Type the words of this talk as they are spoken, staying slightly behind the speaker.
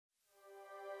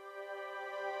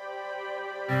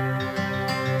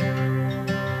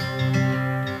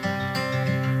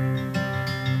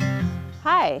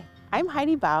Hi, I'm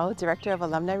Heidi Bao, Director of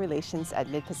Alumni Relations at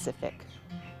Mid-Pacific.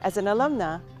 As an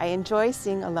alumna, I enjoy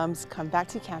seeing alums come back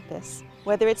to campus,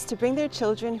 whether it's to bring their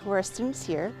children who are students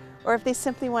here, or if they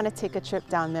simply want to take a trip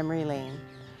down memory lane.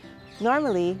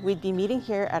 Normally, we'd be meeting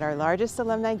here at our largest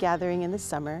alumni gathering in the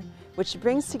summer, which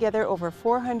brings together over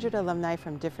 400 alumni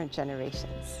from different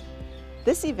generations.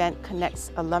 This event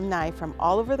connects alumni from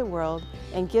all over the world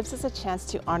and gives us a chance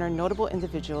to honor notable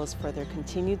individuals for their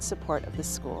continued support of the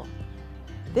school.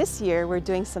 This year, we're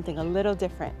doing something a little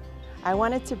different. I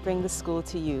wanted to bring the school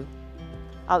to you.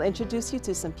 I'll introduce you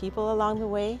to some people along the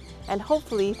way, and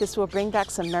hopefully this will bring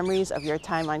back some memories of your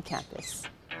time on campus.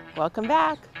 Welcome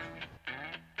back.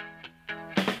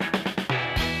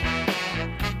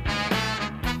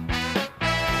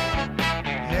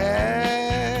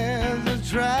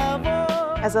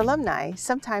 As alumni,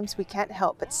 sometimes we can't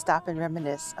help but stop and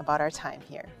reminisce about our time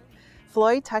here.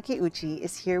 Floyd Takeuchi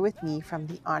is here with me from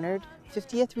the honored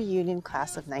 50th reunion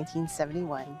class of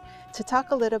 1971 to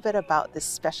talk a little bit about this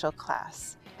special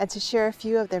class and to share a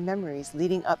few of their memories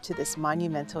leading up to this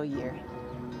monumental year.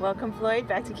 Welcome, Floyd,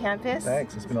 back to campus.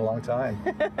 Thanks, it's been a long time.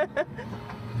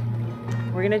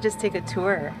 We're gonna just take a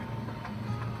tour.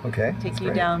 Okay. Take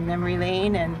you down memory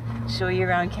lane and show you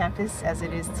around campus as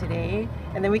it is today.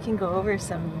 And then we can go over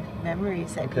some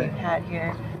memories that you've had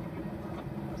here.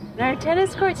 And our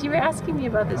tennis courts, you were asking me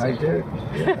about this. I did.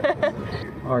 Yeah.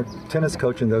 Our tennis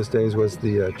coach in those days was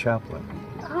the chaplain.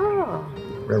 Oh.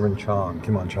 Reverend Chong,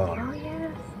 Kim On Chong. Oh,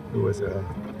 yes. Who was a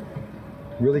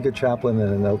really good chaplain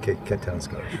and an okay tennis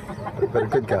coach, but a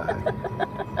good guy.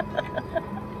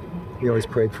 He always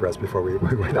prayed for us before we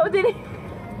went. Oh, did he?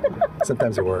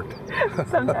 Sometimes it worked.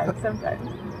 Sometimes.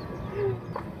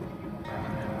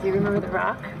 Do you remember the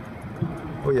rock?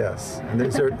 Oh yes. And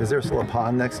is there still a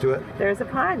pond next to it? There's a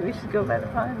pond. We should go by the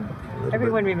pond.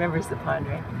 Everyone remembers the pond,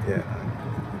 right? Yeah.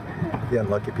 The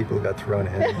unlucky people who got thrown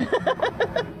in.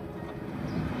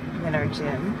 In our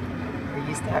gym, we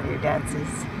used to have your dances.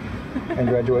 And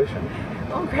graduation.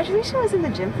 Oh, graduation was in the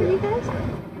gym for you guys?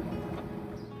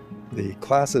 The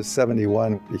class of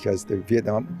 71, because the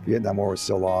Vietnam War was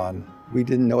still on, we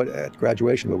didn't know it at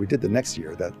graduation, but we did the next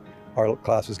year that our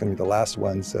class was going to be the last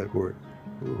ones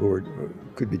who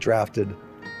could be drafted,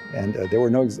 and there were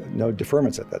no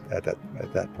deferments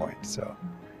at that point. So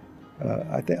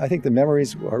I think the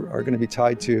memories are going to be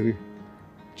tied to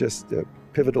just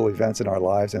pivotal events in our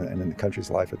lives and in the country's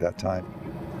life at that time.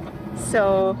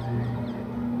 So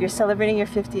you're celebrating your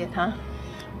 50th, huh?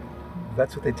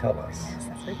 That's what they tell us. Yes,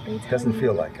 that's what they tell Doesn't you.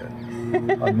 feel like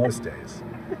it on most days.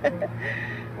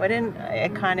 What an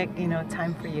iconic,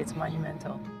 time for you. It's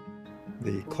monumental.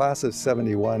 The class of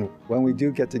 71, when we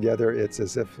do get together, it's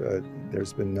as if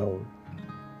there's been no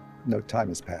time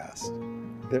has passed.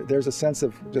 There's a sense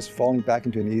of just falling back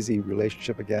into an easy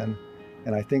relationship again,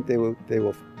 and I think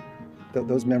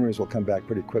those memories will come back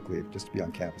pretty quickly just to be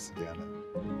on campus again.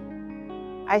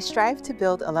 I strive to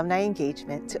build alumni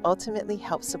engagement to ultimately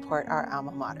help support our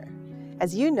alma mater.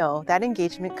 As you know, that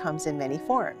engagement comes in many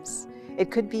forms.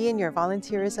 It could be in your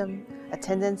volunteerism,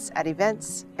 attendance at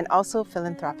events, and also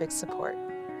philanthropic support.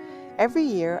 Every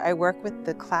year, I work with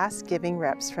the class giving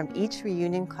reps from each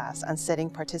reunion class on setting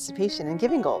participation and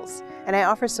giving goals, and I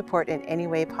offer support in any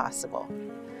way possible.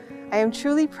 I am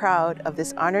truly proud of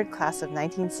this honored class of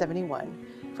 1971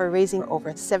 for raising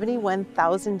over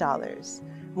 $71,000,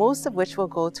 most of which will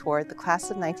go toward the Class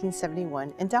of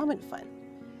 1971 Endowment Fund.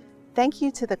 Thank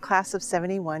you to the Class of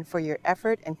 71 for your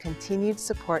effort and continued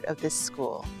support of this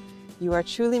school. You are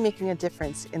truly making a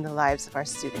difference in the lives of our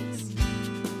students.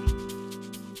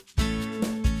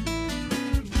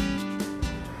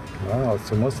 Wow,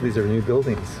 so most of these are new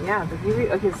buildings. Yeah,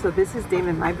 okay, so this is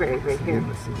Damon Library right here.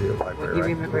 This is the library, what you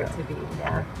remember it to be,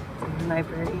 yeah. Damon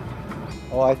Library.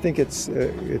 Oh, I think it's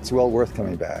well worth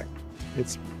coming back.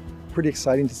 It's pretty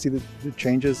exciting to see the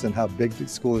changes and how big the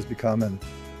school has become and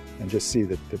just see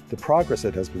the progress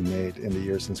that has been made in the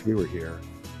years since we were here.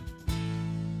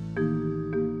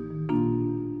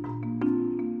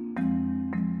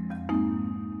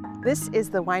 This is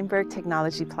the Weinberg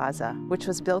Technology Plaza, which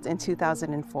was built in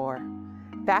 2004.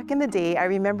 Back in the day, I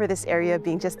remember this area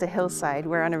being just a hillside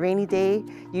where on a rainy day,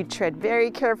 you'd tread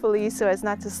very carefully so as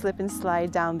not to slip and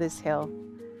slide down this hill.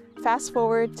 Fast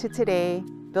forward to today,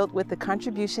 built with the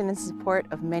contribution and support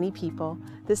of many people,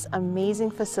 this amazing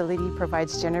facility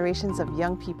provides generations of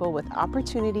young people with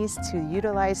opportunities to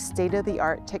utilize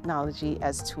state-of-the-art technology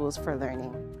as tools for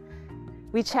learning.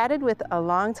 We chatted with a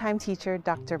longtime teacher,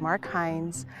 Dr.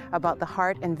 Hines, about the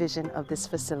heart and vision of this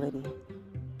facility.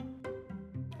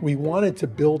 We wanted to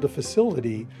build a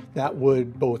facility that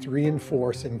would both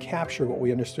reinforce and capture what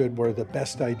we understood were the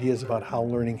best ideas about how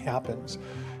learning happens.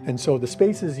 And so the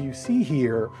spaces you see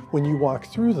here, when you walk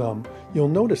through them, you'll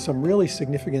notice some really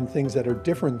significant things that are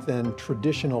different than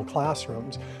traditional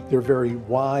classrooms. They're very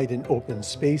wide and open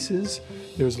spaces.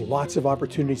 There's lots of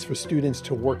opportunities for students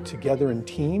to work together in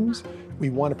teams.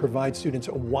 We want to provide students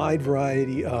a wide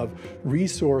variety of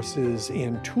resources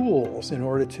and tools in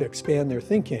order to expand their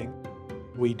thinking.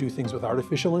 We do things with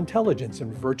artificial intelligence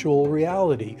and virtual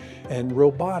reality and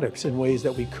robotics in ways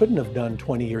that we couldn't have done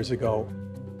 20 years ago.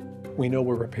 We know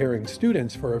we're preparing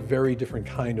students for a very different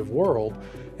kind of world,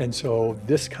 and so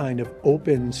this kind of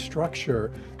open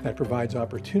structure that provides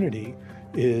opportunity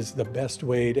is the best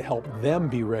way to help them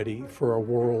be ready for a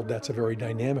world that's a very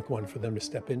dynamic one for them to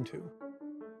step into.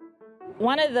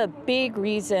 One of the big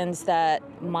reasons that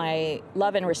my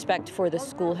love and respect for the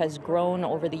school has grown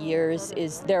over the years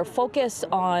is their focus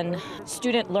on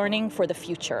student learning for the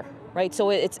future, right? So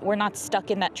we're not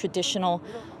stuck in that traditional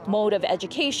mode of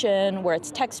education where it's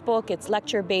textbook, it's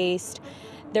lecture-based.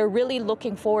 They're really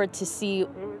looking forward to see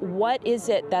what is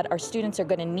it that our students are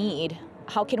going to need.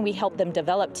 How can we help them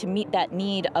develop to meet that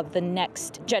need of the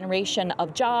next generation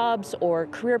of jobs or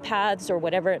career paths or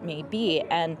whatever it may be?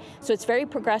 And so it's very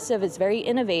progressive, it's very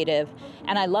innovative,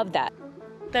 and I love that.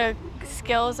 The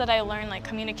skills that I learned, like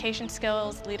communication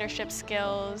skills, leadership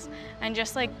skills, and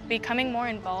just like becoming more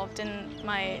involved in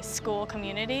my school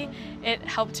community, it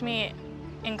helped me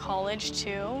in college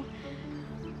too.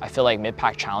 I feel like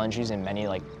Mid-Pac challenges in many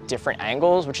different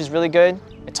angles, which is really good.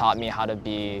 It taught me how to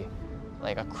be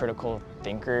a critical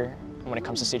thinker when it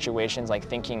comes to situations,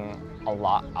 thinking a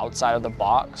lot outside of the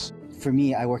box. For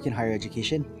me, I work in higher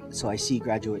education, so I see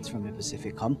graduates from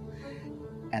Mid-Pacific come.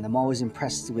 And I'm always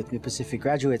impressed with Mid-Pacific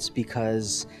graduates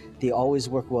because they always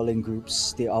work well in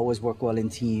groups, they always work well in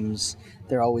teams,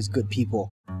 they're always good people.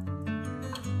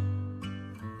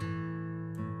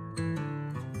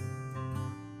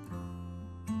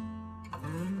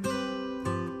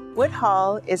 Wood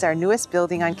Hall is our newest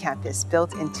building on campus,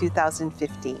 built in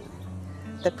 2015.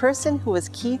 The person who was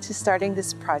key to starting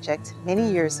this project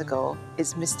many years ago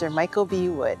is Mr. Michael B.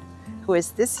 Wood, who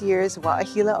is this year's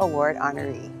Wa'ahila Award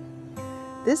honoree.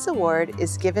 This award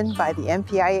is given by the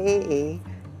MPIAA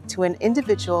to an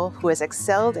individual who has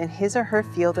excelled in his or her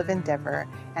field of endeavor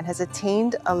and has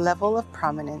attained a level of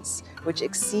prominence which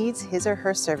exceeds his or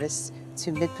her service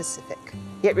to Mid-Pacific,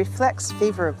 yet reflects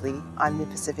favorably on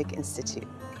Mid-Pacific Institute.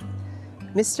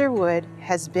 Mr. Wood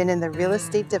has been in the real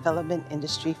estate development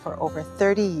industry for over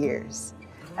 30 years.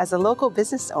 As a local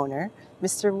business owner,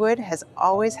 Mr. Wood has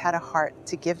always had a heart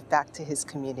to give back to his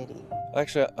community.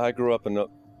 Actually, I grew up in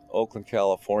Oakland,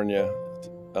 California,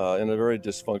 in a very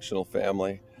dysfunctional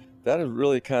family. That has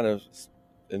really kind of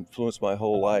influenced my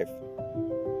whole life.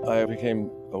 I became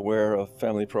aware of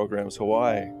Family Programs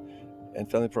Hawaii,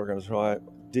 and Family Programs Hawaii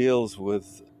deals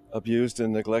with abused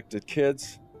and neglected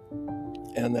kids,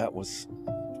 and that was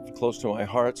close to my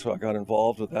heart, so I got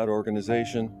involved with that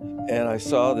organization. And I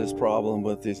saw this problem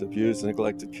with these abused and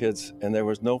neglected kids, and there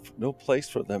was no place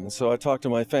for them. And so I talked to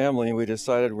my family, and we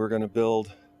decided we're going to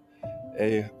build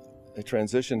a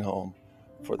transition home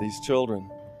for these children.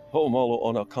 Ho'omolo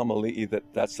Ona Kamali'i,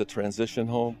 that's the transition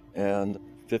home, and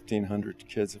 1,500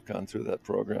 kids have gone through that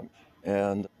program,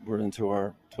 and we're into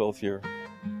our 12th year.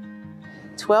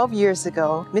 12 years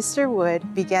ago, Mr.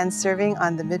 Wood began serving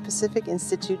on the Mid-Pacific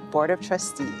Institute Board of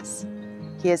Trustees.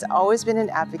 He has always been an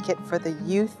advocate for the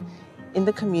youth in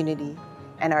the community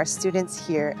and our students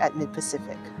here at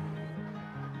Mid-Pacific.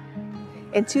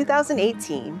 In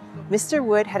 2018, Mr.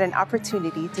 Wood had an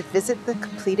opportunity to visit the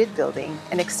completed building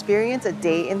and experience a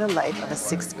day in the life of a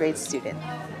 6th grade student.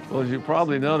 Well, as you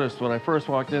probably noticed, when I first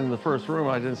walked into the first room,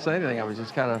 I didn't say anything. I was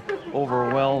just kind of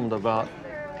overwhelmed about,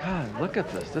 God, look at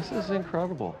this. This is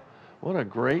incredible. What a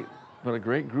great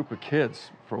group of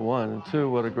kids, for one, and two,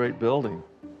 what a great building.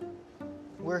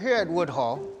 We're here at Wood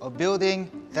Hall, a building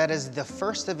that is the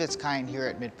first of its kind here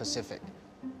at Mid-Pacific.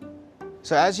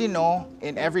 So as you know,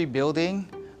 in every building,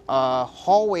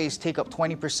 hallways take up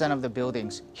 20% of the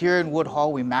buildings. Here in Wood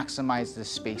Hall, we maximize this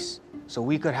space. So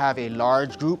we could have a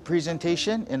large group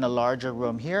presentation in a larger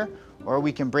room here, or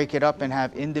we can break it up and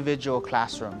have individual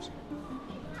classrooms.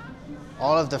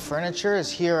 All of the furniture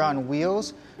is here on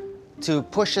wheels to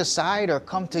push aside or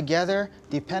come together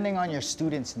depending on your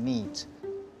students' needs.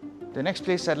 The next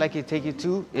place I'd like to take you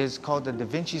to is called the Da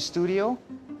Vinci Studio.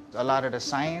 A lot of the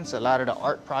science, a lot of the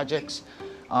art projects,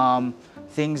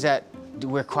 things that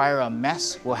require a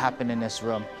mess will happen in this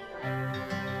room.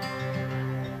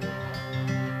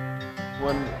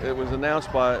 when it was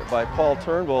announced by Paul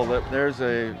Turnbull that there's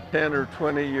a 10 or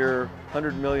 20-year,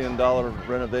 $100 million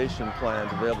renovation plan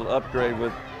to be able to upgrade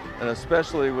with, and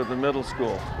especially with the middle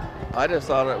school. I just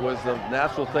thought it was the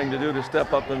natural thing to do to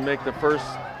step up and make the first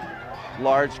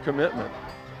large commitment.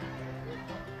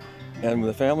 And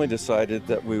the family decided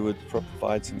that we would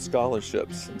provide some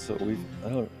scholarships. And so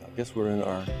I guess we're in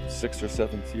our 6th or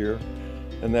 7th year.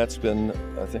 And that's been,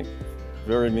 I think,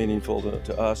 very meaningful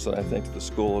to us, and I think to the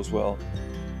school as well.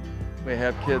 We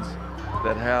have kids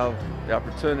that have the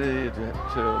opportunity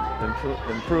to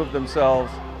improve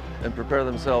themselves and prepare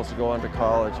themselves to go on to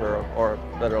college or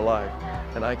a better life.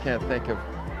 And I can't think of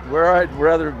where I'd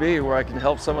rather be where I can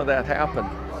help some of that happen.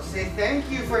 I'll say thank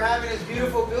you for having this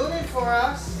beautiful building for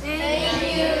us.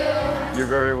 Thank you. You're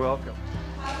very welcome.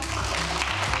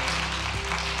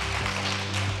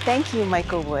 Thank you,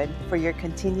 Michael Wood, for your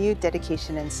continued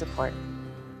dedication and support.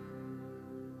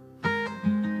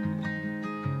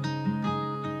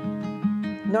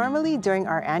 Normally, during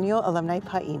our annual Alumni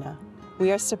Paina,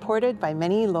 we are supported by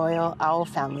many loyal OWL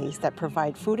families that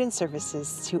provide food and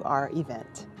services to our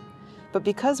event. But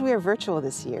because we are virtual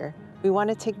this year, we want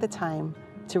to take the time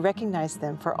to recognize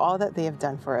them for all that they have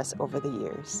done for us over the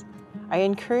years. I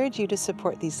encourage you to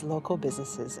support these local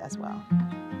businesses as well.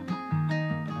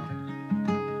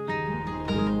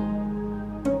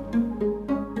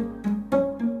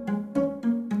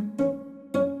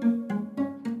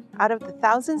 Out of the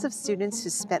thousands of students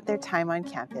who spent their time on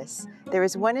campus, there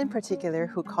is one in particular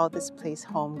who called this place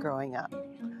home growing up.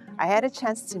 I had a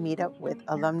chance to meet up with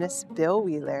alumnus Bill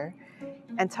Wheeler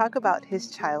and talk about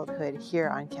his childhood here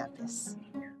on campus.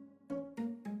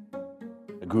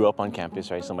 I grew up on campus,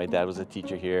 right? So my dad was a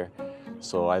teacher here.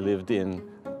 So I lived in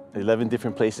 11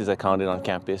 different places I counted on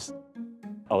campus.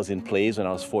 I was in plays when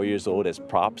I was 4 years old as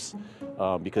props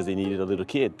because they needed a little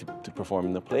kid to perform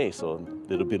in the play. So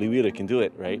little Billy Wheeler can do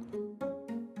it, right?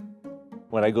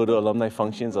 When I go to alumni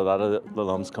functions, a lot of the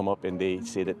alums come up and they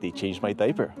say that they changed my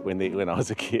diaper when I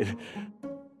was a kid.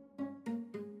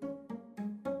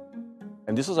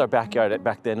 And this was our backyard.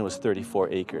 Back then it was 34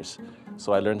 acres.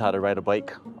 So I learned how to ride a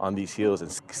bike on these hills and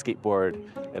skateboard.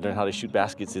 I learned how to shoot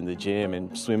baskets in the gym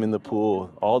and swim in the pool.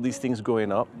 All these things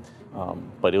growing up,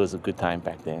 but it was a good time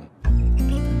back then.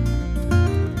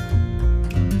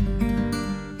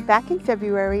 Back in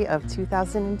February of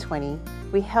 2020,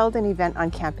 we held an event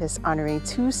on campus honoring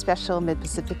 2 special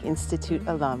Mid-Pacific Institute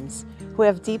alums who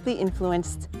have deeply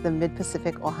influenced the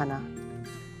Mid-Pacific Ohana.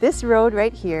 This road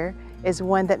right here is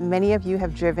one that many of you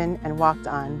have driven and walked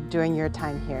on during your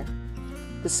time here.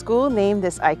 The school named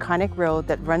this iconic road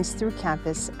that runs through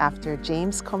campus after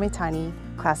James Komitani,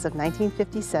 class of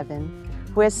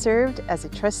 1957, who has served as a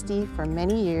trustee for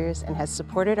many years and has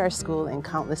supported our school in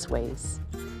countless ways.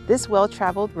 This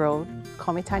well-traveled road,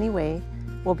 Komitani Way,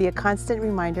 will be a constant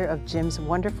reminder of Jim's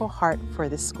wonderful heart for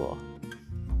this school.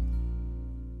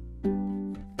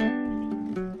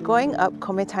 Going up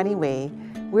Komitani Way,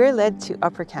 we're led to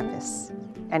Upper Campus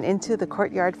and into the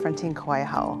courtyard fronting Kauai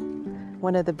Hao,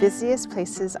 one of the busiest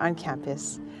places on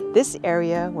campus. This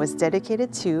area was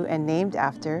dedicated to and named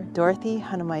after Dorothy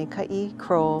Hanamaikai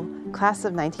Crowell, class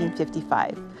of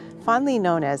 1955, fondly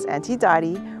known as Auntie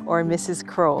Dottie or Mrs.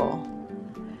 Crowell.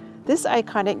 This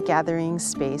iconic gathering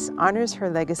space honors her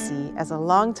legacy as a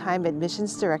longtime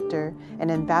admissions director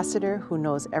and ambassador who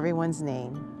knows everyone's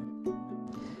name.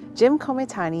 Jim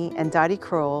Komitani and Dottie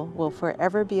Crowell will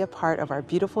forever be a part of our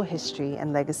beautiful history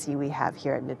and legacy we have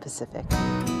here at Mid-Pacific.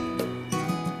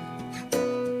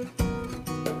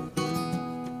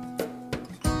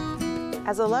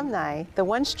 As alumni, the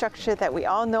one structure that we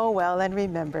all know well and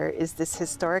remember is this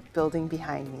historic building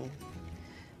behind me.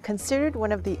 Considered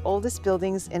one of the oldest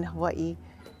buildings in Hawaii,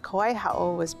 Kauai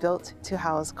Hao was built to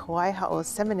house Kauai Hao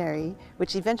Seminary,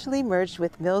 which eventually merged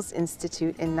with Mills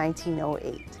Institute in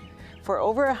 1908. For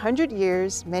over 100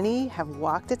 years, many have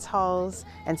walked its halls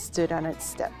and stood on its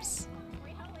steps.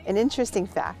 An interesting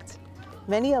fact,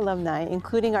 many alumni,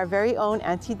 including our very own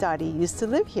Auntie Dottie, used to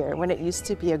live here when it used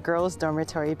to be a girls'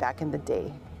 dormitory back in the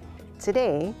day.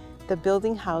 Today, the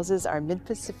building houses our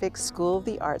Mid-Pacific School of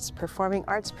the Arts Performing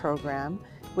Arts program,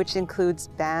 which includes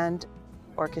band,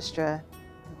 orchestra,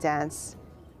 dance,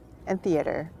 and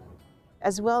theater,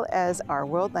 as well as our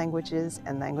world languages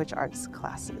and language arts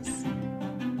classes.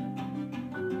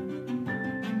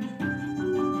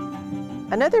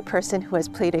 Another person who has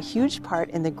played a huge part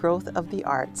in the growth of the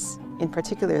arts, in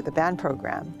particular the band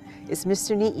program, is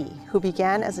Mr. Ni'i, who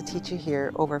began as a teacher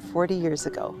here over 40 years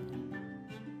ago.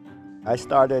 I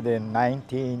started in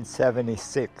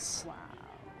 1976. Wow,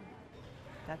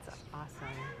 that's awesome.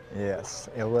 Yes,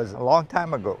 it was a long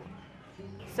time ago.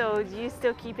 So do you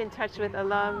still keep in touch with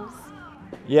alums?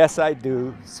 Yes, I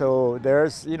do. So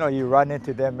there's, you run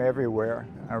into them everywhere.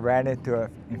 I ran into,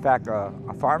 in fact, a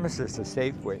pharmacist at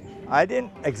Safeway. I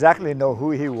didn't exactly know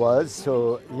who he was,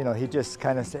 so, he just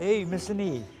kind of said, "Hey, Mr.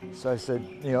 Nee." So I said,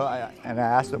 and I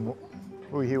asked him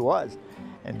who he was.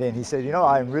 And then he said,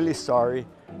 "I'm really sorry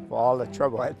for all the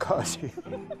trouble I caused you."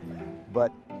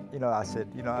 But, I said,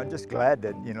 I'm just glad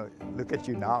that, look at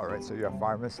you now, right? So you're a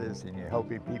pharmacist and you're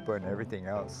helping people and everything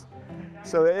else.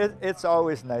 So it's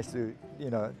always nice to,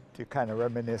 to kind of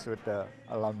reminisce with the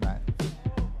alumni.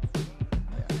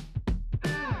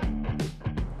 Yeah.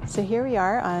 So here we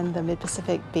are on the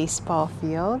Mid-Pacific baseball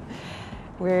field.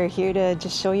 We're here to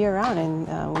just show you around,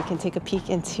 and we can take a peek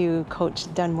into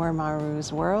Coach Dunn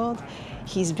Maru's world.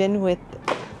 He's been with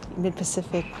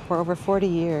Mid-Pacific for over 40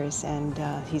 years, and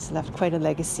he's left quite a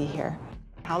legacy here.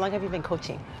 How long have you been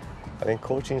coaching? I've been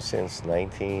coaching since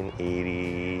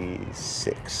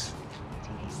 1986.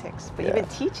 But you've been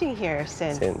teaching here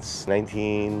since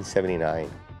 1979.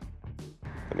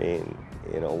 I mean,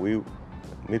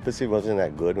 Mid-Pacific wasn't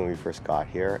that good when we first got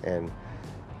here, and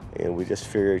we just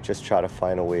figured try to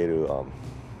find a way to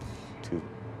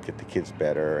get the kids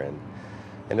better,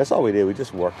 and that's all we did. We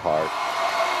just worked hard.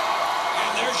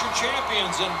 And there's your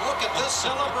champions, and look at this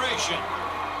celebration.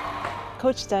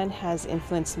 Coach Dunn has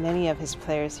influenced many of his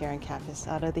players here on campus.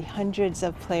 Out of the hundreds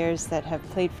of players that have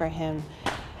played for him,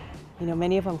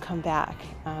 many of them come back.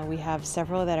 We have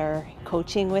several that are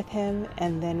coaching with him,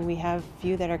 and then we have a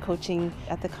few that are coaching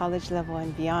at the college level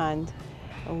and beyond.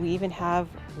 We even have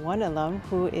one alum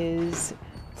who is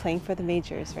playing for the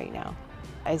majors right now.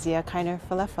 Isaiah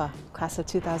Kiner-Falefa, class of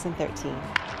 2013.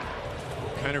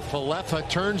 Kiner-Falefa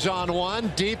turns on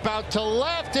one, deep out to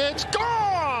left, it's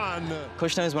gone!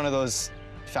 Coach Dunn is one of those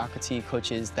faculty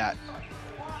coaches that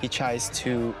he tries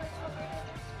to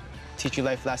teach you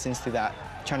life lessons through that.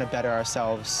 Trying to better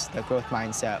ourselves, the growth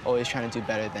mindset, always trying to do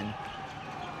better than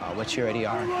what you already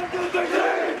are.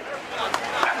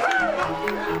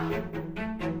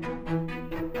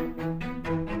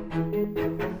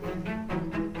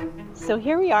 So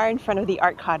here we are in front of the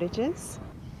art cottages.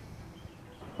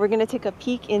 We're going to take a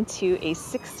peek into a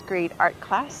 6th grade art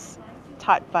class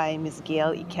taught by Ms.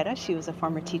 Gail Ikeda. She was a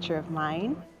former teacher of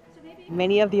mine.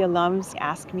 Many of the alums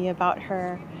ask me about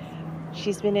her.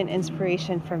 She's been an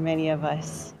inspiration for many of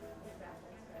us.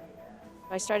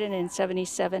 I started in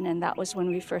 '77, and that was when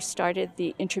we first started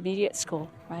the intermediate school,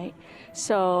 right?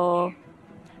 So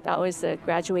that was the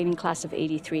graduating class of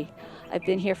 '83. I've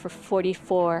been here for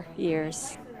 44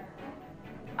 years.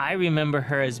 I remember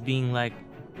her as being like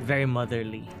very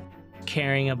motherly,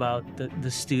 caring about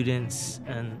the students,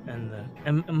 and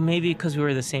maybe because we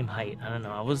were the same height. I don't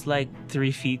know. I was like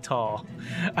 3 feet tall.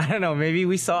 I don't know. Maybe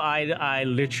we saw eye to eye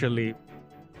literally.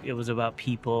 It was about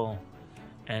people,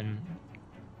 and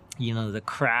the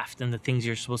craft and the things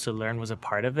you're supposed to learn was a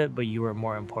part of it, but you were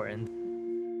more important.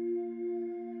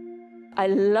 I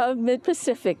love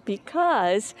Mid-Pacific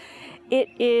because it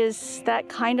is that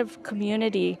kind of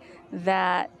community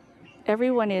that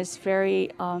everyone is very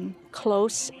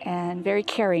close and very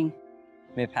caring.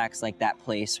 Mid-Pac's like that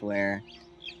place where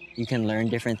you can learn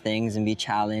different things and be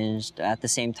challenged, at the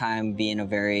same time be in a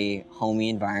very homey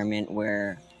environment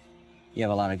where you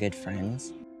have a lot of good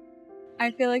friends.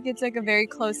 I feel like it's like a very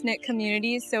close-knit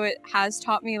community, so it has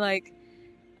taught me like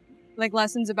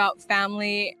lessons about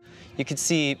family. You could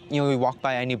see, we walk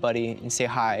by anybody and say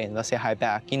hi, and they'll say hi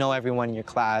back. You know everyone in your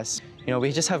class.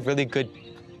 We just have really good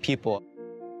people.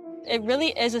 It really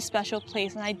is a special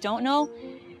place, and I don't know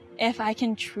if I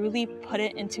can truly put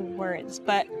it into words,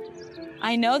 but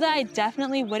I know that I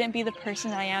definitely wouldn't be the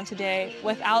person I am today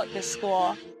without this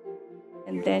school.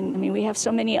 And then, we have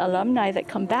so many alumni that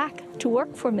come back to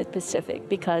work for Mid-Pacific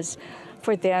because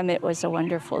for them it was a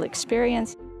wonderful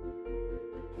experience.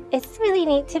 It's really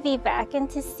neat to be back and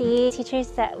to see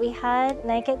teachers that we had,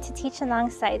 and I get to teach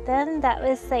alongside them. That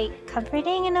was like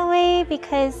comforting in a way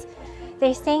because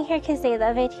they're staying here because they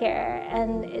love it here,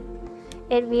 and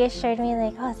it reassured me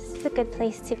like, oh, this is a good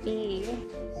place to be.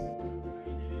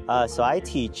 So I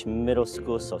teach middle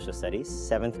school social studies,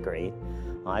 7th grade.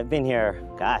 I've been here,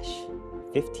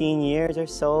 15 years or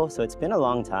so it's been a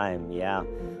long time, yeah.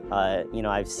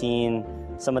 I've seen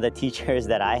some of the teachers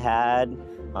that I had.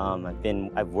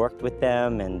 I've worked with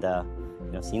them and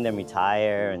seen them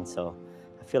retire, and so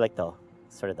I feel like the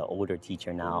older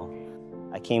teacher now.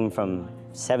 I came from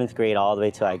 7th grade all the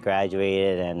way till I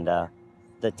graduated, and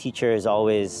the teachers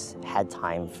always had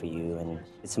time for you, and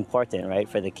it's important, right,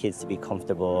 for the kids to be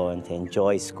comfortable and to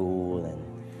enjoy school, and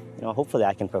hopefully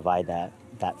I can provide that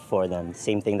for them,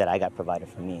 same thing that I got provided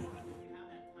for me.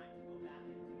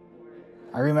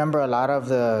 I remember a lot of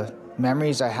the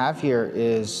memories I have here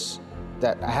is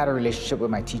that I had a relationship with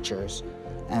my teachers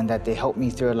and that they helped me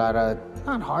through a lot of,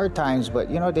 not hard times, but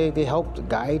they helped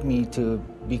guide me to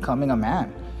becoming a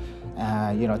man.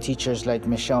 Teachers like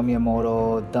Michelle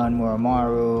Miyamoto, Dunn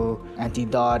Muramaru, Auntie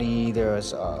Dottie, there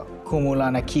was Kumula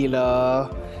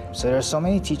Nakila. So there are so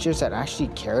many teachers that actually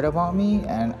cared about me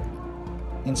and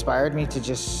inspired me to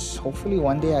just, hopefully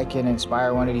one day I can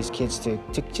inspire one of these kids to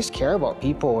just care about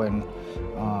people and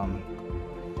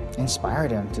inspire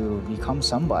them to become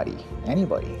somebody,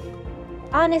 anybody.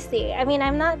 Honestly, I mean,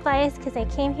 I'm not biased because I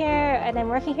came here and I'm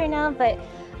working here now, but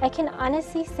I can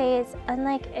honestly say it's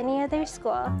unlike any other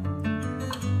school.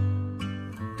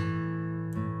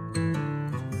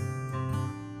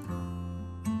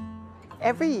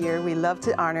 Every year, we love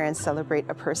to honor and celebrate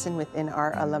a person within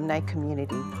our alumni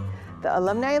community. The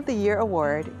Alumni of the Year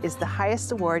Award is the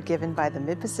highest award given by the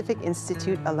Mid-Pacific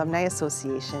Institute Alumni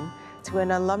Association to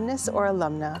an alumnus or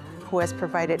alumna who has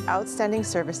provided outstanding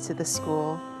service to the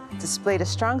school, displayed a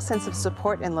strong sense of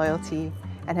support and loyalty,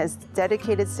 and has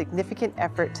dedicated significant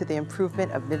effort to the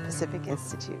improvement of Mid-Pacific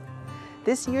Institute.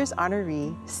 This year's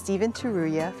honoree, Stephen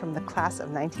Turuya from the class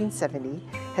of 1970,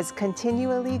 has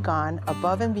continually gone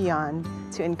above and beyond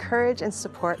to encourage and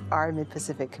support our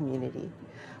Mid-Pacific community.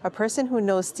 A person who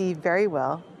knows Steve very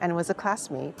well and was a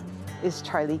classmate is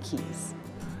Charlie Keys.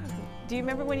 Do you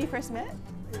remember when you first met?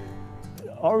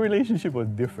 Our relationship was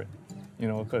different,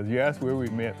 because you asked where we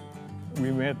met.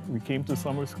 We came to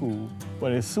summer school,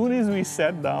 but as soon as we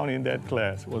sat down in that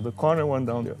class, was the corner one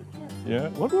down there. Yeah,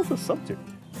 what was the subject?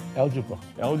 Algebra.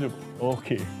 Algebra,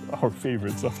 okay, our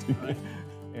favorite subject.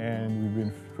 And we've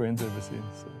been friends ever since.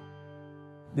 So.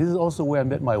 This is also where I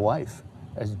met my wife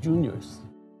as juniors.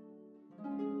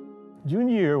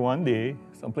 Junior year, one day,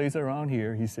 someplace around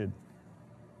here, he said,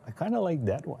 I kind of like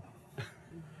that one.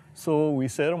 So we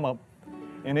set him up,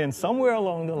 and then somewhere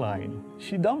along the line,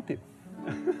 she dumped him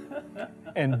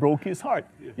and broke his heart.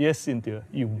 Yes, Cynthia,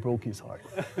 you broke his heart.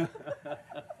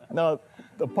 Now,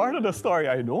 the part of the story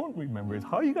I don't remember is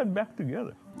how you got back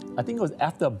together. I think it was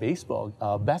after a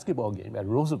basketball game at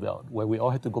Roosevelt, where we all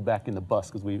had to go back in the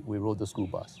bus because we rode the school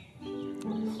bus.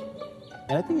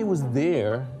 And I think it was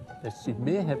there that she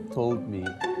may have told me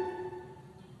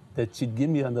that she'd give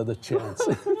me another chance.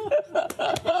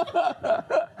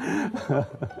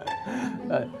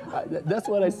 That's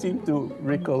what I seem to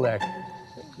recollect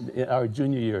in our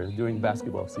junior year during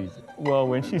basketball season. Well,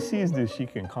 when she sees this, she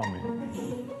can comment.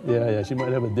 Yeah, she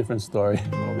might have a different story.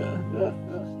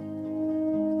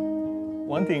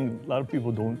 One thing a lot of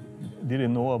people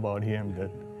didn't know about him, that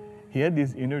he had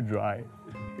this inner drive.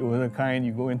 It was the kind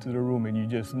you go into the room and you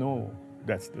just know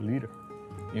that's the leader.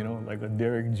 Like a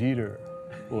Derek Jeter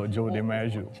or a Joe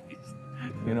DiMaggio.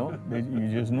 You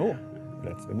just know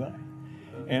that's the guy.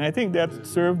 And I think that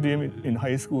served him in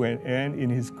high school and in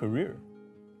his career.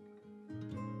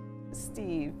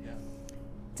 Steve,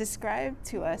 describe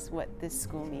to us what this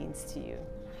school means to you.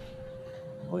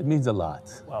 Oh, it means a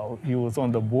lot. Well, he was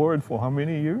on the board for how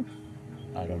many years?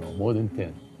 I don't know, more than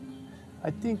 10. I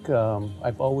think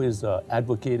I've always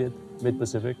advocated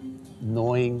Mid-Pacific,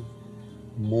 knowing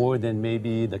more than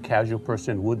maybe the casual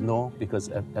person would know, because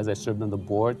as I served on the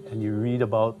board and you read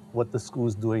about what the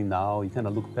school's doing now, you kind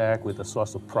of look back with a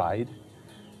source of pride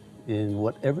in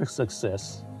whatever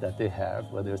success that they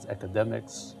have, whether it's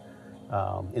academics,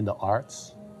 in the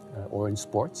arts, or in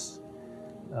sports.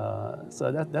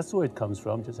 So that's where it comes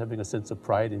from, just having a sense of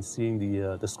pride in seeing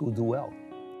the school do well.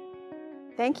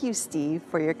 Thank you, Steve,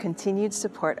 for your continued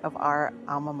support of our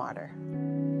alma mater.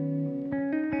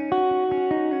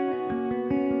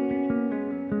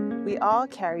 We all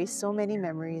carry so many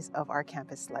memories of our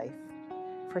campus life.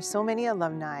 For so many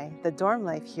alumni, the dorm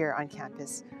life here on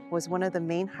campus was one of the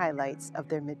main highlights of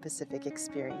their Mid-Pacific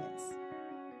experience.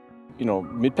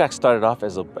 Mid-Pac started off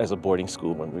as a boarding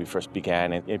school when we first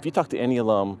began. And if you talk to any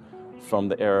alum from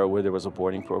the era where there was a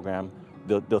boarding program,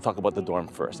 they'll talk about the dorm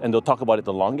first. And they'll talk about it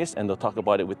the longest, and they'll talk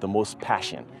about it with the most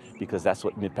passion, because that's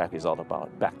what Mid-Pac is all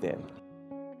about back then.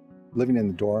 Living in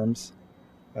the dorms,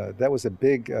 that was a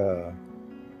big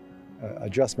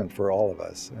adjustment for all of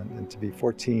us. And to be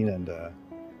 14 and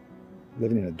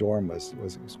living in a dorm was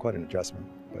quite an adjustment.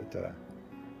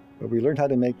 But we learned how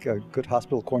to make good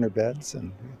hospital corner beds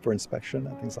and for inspection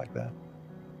and things like that.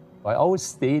 I always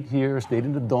stayed here, stayed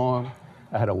in the dorm.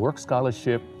 I had a work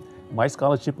scholarship. My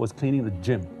scholarship was cleaning the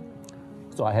gym.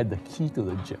 So I had the key to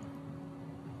the gym.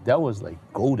 That was like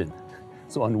golden.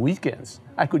 So on weekends,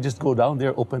 I could just go down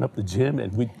there, open up the gym,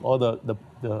 and with all the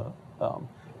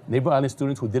Neighbor Island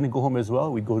students who didn't go home as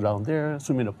well, we'd go down there,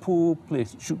 swim in a pool,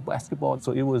 shoot basketball.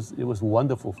 So it was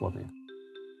wonderful for me.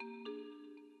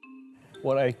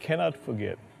 What I cannot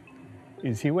forget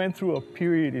is he went through a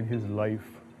period in his life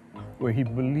where he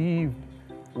believed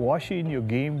washing your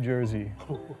game jersey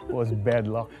was bad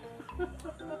luck.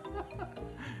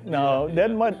 Now,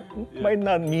 that might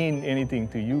not mean anything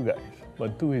to you guys,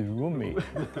 but to his roommate.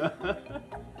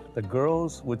 The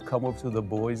girls would come up to the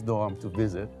boys' dorm to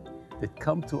visit. They'd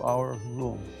come to our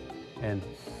room and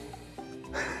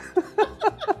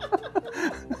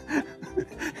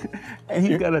and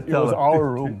you gotta tell it was them. our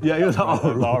room. Yeah, it was our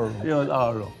room. Our room. It was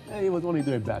our room. And it was only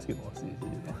during basketball season,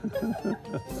 you know.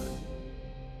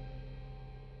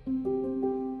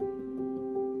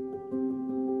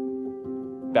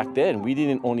 Back then, we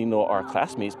didn't only know our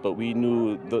classmates, but we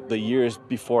knew the years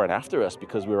before and after us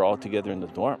because we were all together in the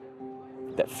dorm.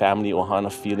 That family Ohana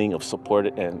feeling of support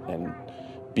and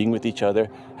being with each other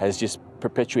has just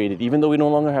perpetuated, even though we no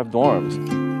longer have dorms.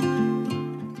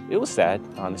 It was sad,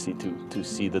 honestly, to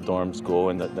see the dorms go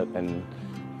and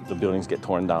the buildings get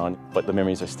torn down, but the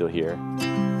memories are still here.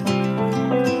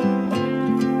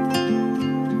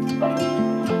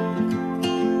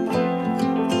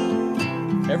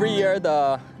 Every year,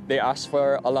 they ask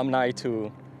for alumni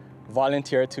to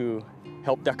volunteer to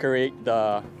help decorate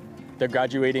the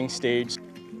graduating stage.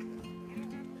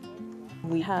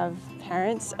 We have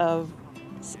parents of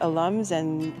alums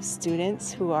and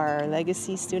students who are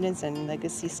legacy students and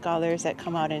legacy scholars that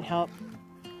come out and help.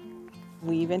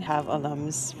 We even have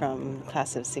alums from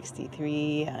class of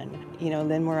 '63 and,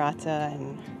 Lynn Murata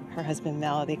and her husband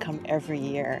Mel, they come every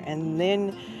year. And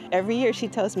Lynn, every year she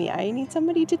tells me, I need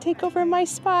somebody to take over my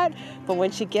spot. But when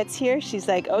she gets here, she's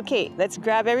like, okay, let's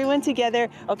grab everyone together.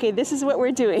 Okay, this is what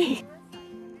we're doing.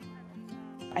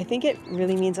 I think it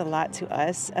really means a lot to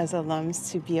us as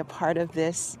alums to be a part of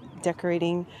this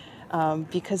decorating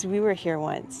because we were here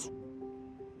once.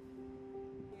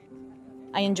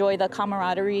 I enjoy the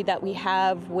camaraderie that we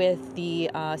have with the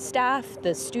staff,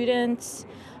 the students,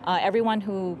 everyone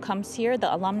who comes here,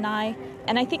 the alumni.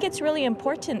 And I think it's really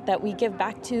important that we give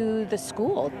back to the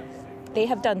school. They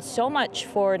have done so much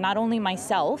for not only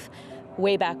myself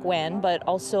way back when, but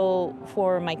also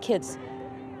for my kids.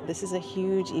 This is a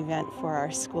huge event for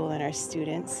our school and our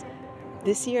students.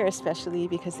 This year especially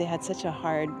because they had such a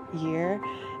hard year,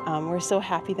 we're so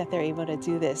happy that they're able to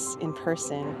do this in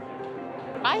person.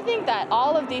 I think that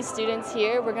all of these students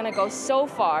here, we're gonna go so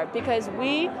far because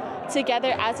we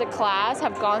together as a class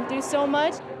have gone through so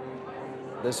much.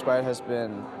 This ride has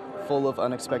been full of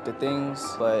unexpected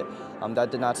things, but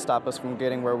that did not stop us from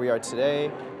getting where we are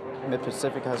today.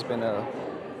 Mid-Pacific has been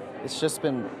it's just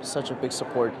been such a big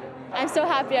support. I'm so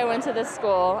happy I went to this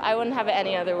school. I wouldn't have it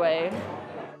any other way.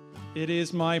 It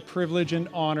is my privilege and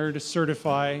honor to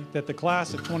certify that the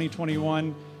class of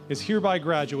 2021 is hereby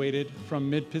graduated from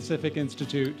Mid-Pacific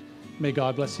Institute. May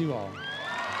God bless you all.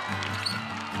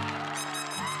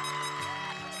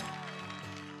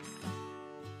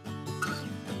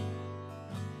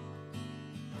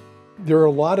 There are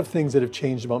a lot of things that have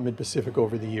changed about Mid-Pacific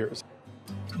over the years.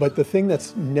 But the thing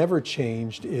that's never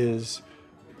changed is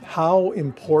how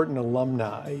important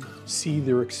alumni see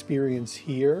their experience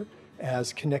here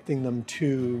as connecting them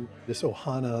to this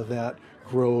Ohana that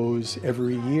grows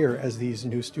every year as these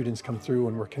new students come through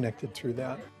and we're connected through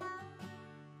that.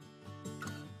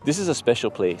 This is a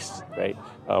special place, right?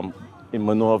 In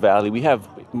Manoa Valley, we have,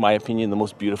 in my opinion, the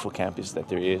most beautiful campus that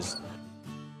there is.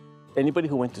 Anybody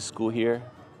who went to school here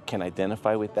can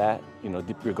identify with that.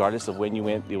 Regardless of when you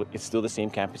went, it's still the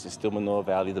same campus, it's still Manoa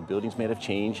Valley. The buildings may have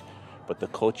changed, but the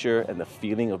culture and the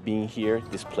feeling of being here,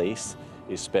 this place,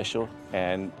 is special.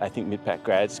 And I think Mid-Pac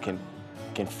grads can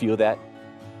feel that.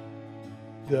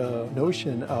 The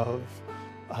notion of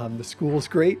the school's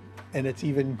great and it's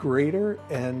even greater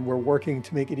and we're working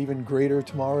to make it even greater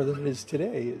tomorrow than it is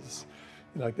today is,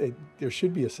 there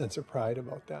should be a sense of pride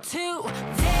about that.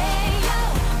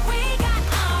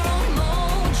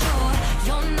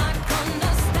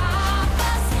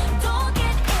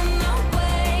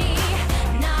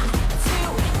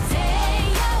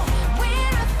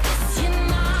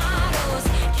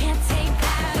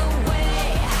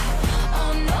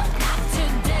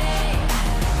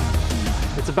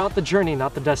 It's about the journey,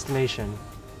 not the destination.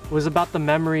 It was about the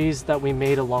memories that we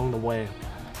made along the way.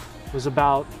 It was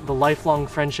about the lifelong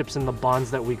friendships and the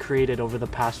bonds that we created over the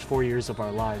past 4 years of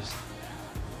our lives.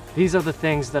 These are the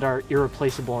things that are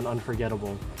irreplaceable and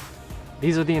unforgettable.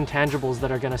 These are the intangibles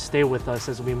that are going to stay with us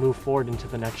as we move forward into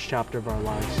the next chapter of our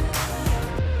lives.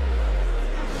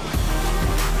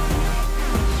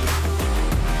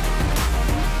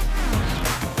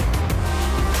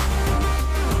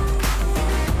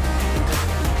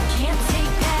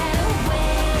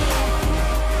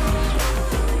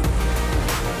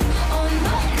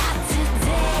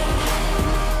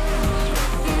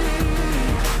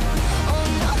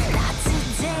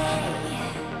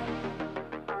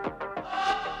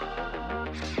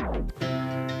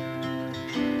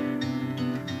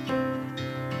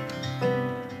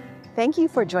 Thank you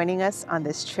for joining us on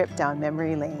this trip down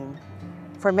memory lane.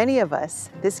 For many of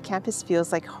us, this campus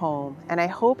feels like home, and I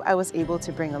hope I was able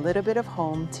to bring a little bit of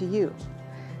home to you.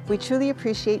 We truly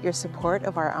appreciate your support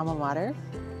of our alma mater.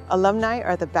 Alumni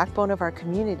are the backbone of our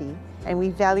community, and we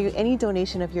value any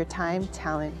donation of your time,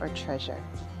 talent, or treasure.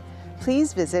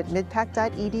 Please visit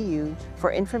midpac.edu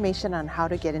for information on how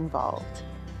to get involved.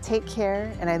 Take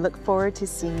care, and I look forward to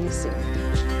seeing you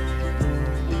soon.